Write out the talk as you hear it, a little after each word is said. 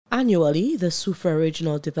Annually, the Soufriere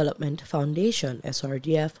Regional Development Foundation,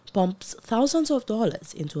 SRDF, pumps thousands of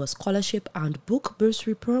dollars into a scholarship and book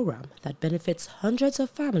bursary program that benefits hundreds of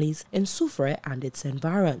families in Soufriere and its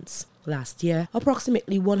environs. Last year,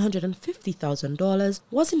 approximately $150,000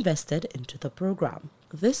 was invested into the program.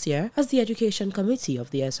 This year, as the Education Committee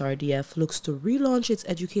of the SRDF looks to relaunch its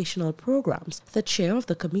educational programs, the chair of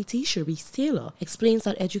the committee, Cherise Taylor, explains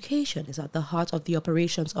that education is at the heart of the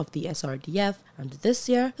operations of the SRDF, and this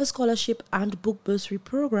year, the scholarship and book bursary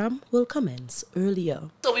program will commence earlier.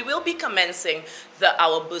 So we will be commencing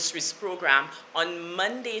our bursaries program on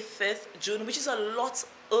Monday, 5th June, which is a lot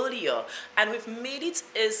earlier, and we've made it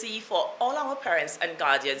easy for all our parents and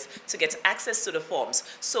guardians to get access to the forms.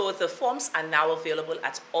 So the forms are now available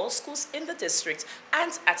at all schools in the district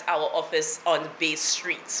and at our office on Bay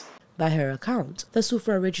Street. By her account, the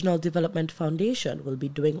Soufriere Regional Development Foundation will be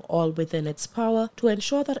doing all within its power to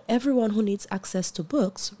ensure that everyone who needs access to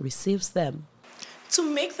books receives them. To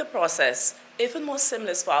make the process even more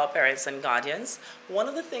seamless for our parents and guardians, one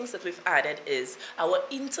of the things that we've added is our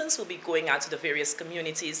interns will be going out to the various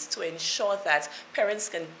communities to ensure that parents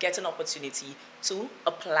can get an opportunity to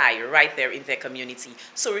apply right there in their community.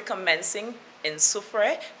 So we're commencing in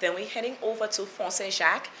Soufriere, then we're heading over to Font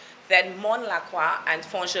Saint-Jacques, then Mont-Lacroix and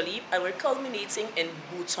Font-Joli, and we're culminating in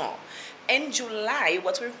Bouton. In July,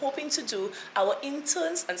 what we're hoping to do, our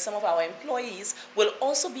interns and some of our employees will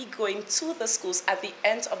also be going to the schools at the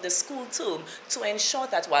end of the school term to ensure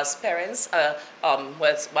that whilst parents,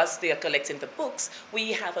 whilst they are collecting the books,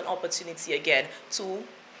 we have an opportunity again to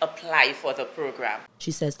apply for the program.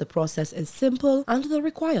 She says the process is simple and the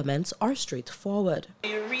requirements are straightforward.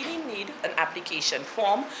 You really need an application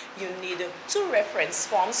form. You need 2 reference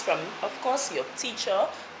forms from, of course, your teacher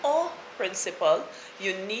or principal.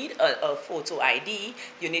 You need a photo ID,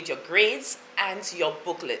 you need your grades and your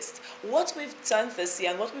book list. What we've done this year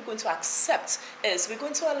and what we're going to accept is we're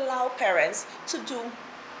going to allow parents to do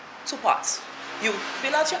 2 parts. You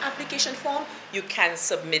fill out your application form, you can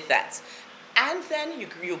submit that. And then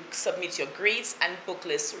you submit your grades and book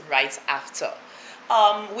list right after.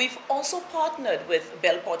 We've also partnered with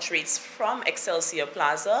Belle Portraits from Excelsior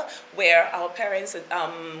Plaza, where our parents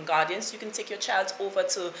and guardians, you can take your child over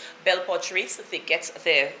to Belle Portraits. They get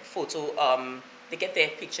their photo, they get their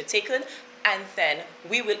picture taken, and then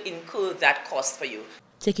we will incur that cost for you.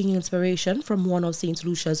 Taking inspiration from one of St.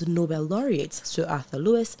 Lucia's Nobel laureates, Sir Arthur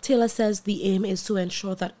Lewis, Taylor says the aim is to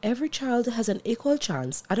ensure that every child has an equal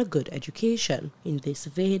chance at a good education. In this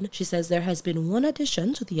vein, she says there has been one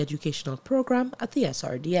addition to the educational program at the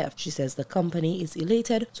SRDF. She says the company is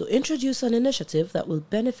elated to introduce an initiative that will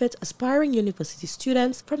benefit aspiring university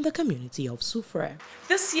students from the community of Soufriere.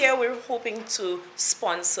 This year, we're hoping to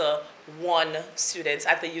sponsor 1 student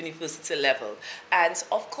at the university level, and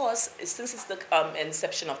of course, since it's the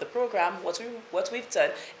inception of the program, what we've done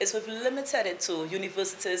is we've limited it to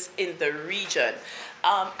universities in the region.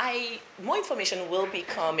 More information will be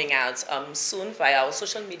coming out soon via our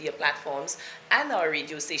social media platforms and our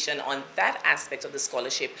radio station on that aspect of the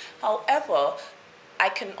scholarship. However, I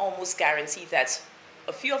can almost guarantee that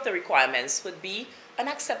a few of the requirements would be an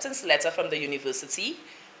acceptance letter from the university.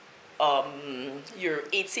 You're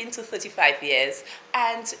 18 to 35 years,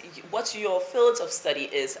 and what your field of study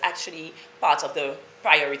is actually part of the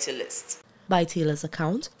priority list. By Taylor's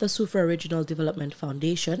account, the Soufriere Regional Development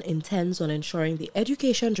Foundation intends on ensuring the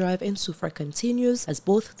education drive in Soufriere continues, as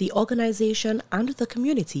both the organization and the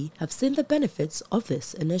community have seen the benefits of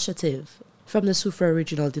this initiative. From the Soufriere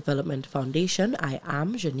Regional Development Foundation, I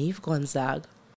am Genevieve Gonzague.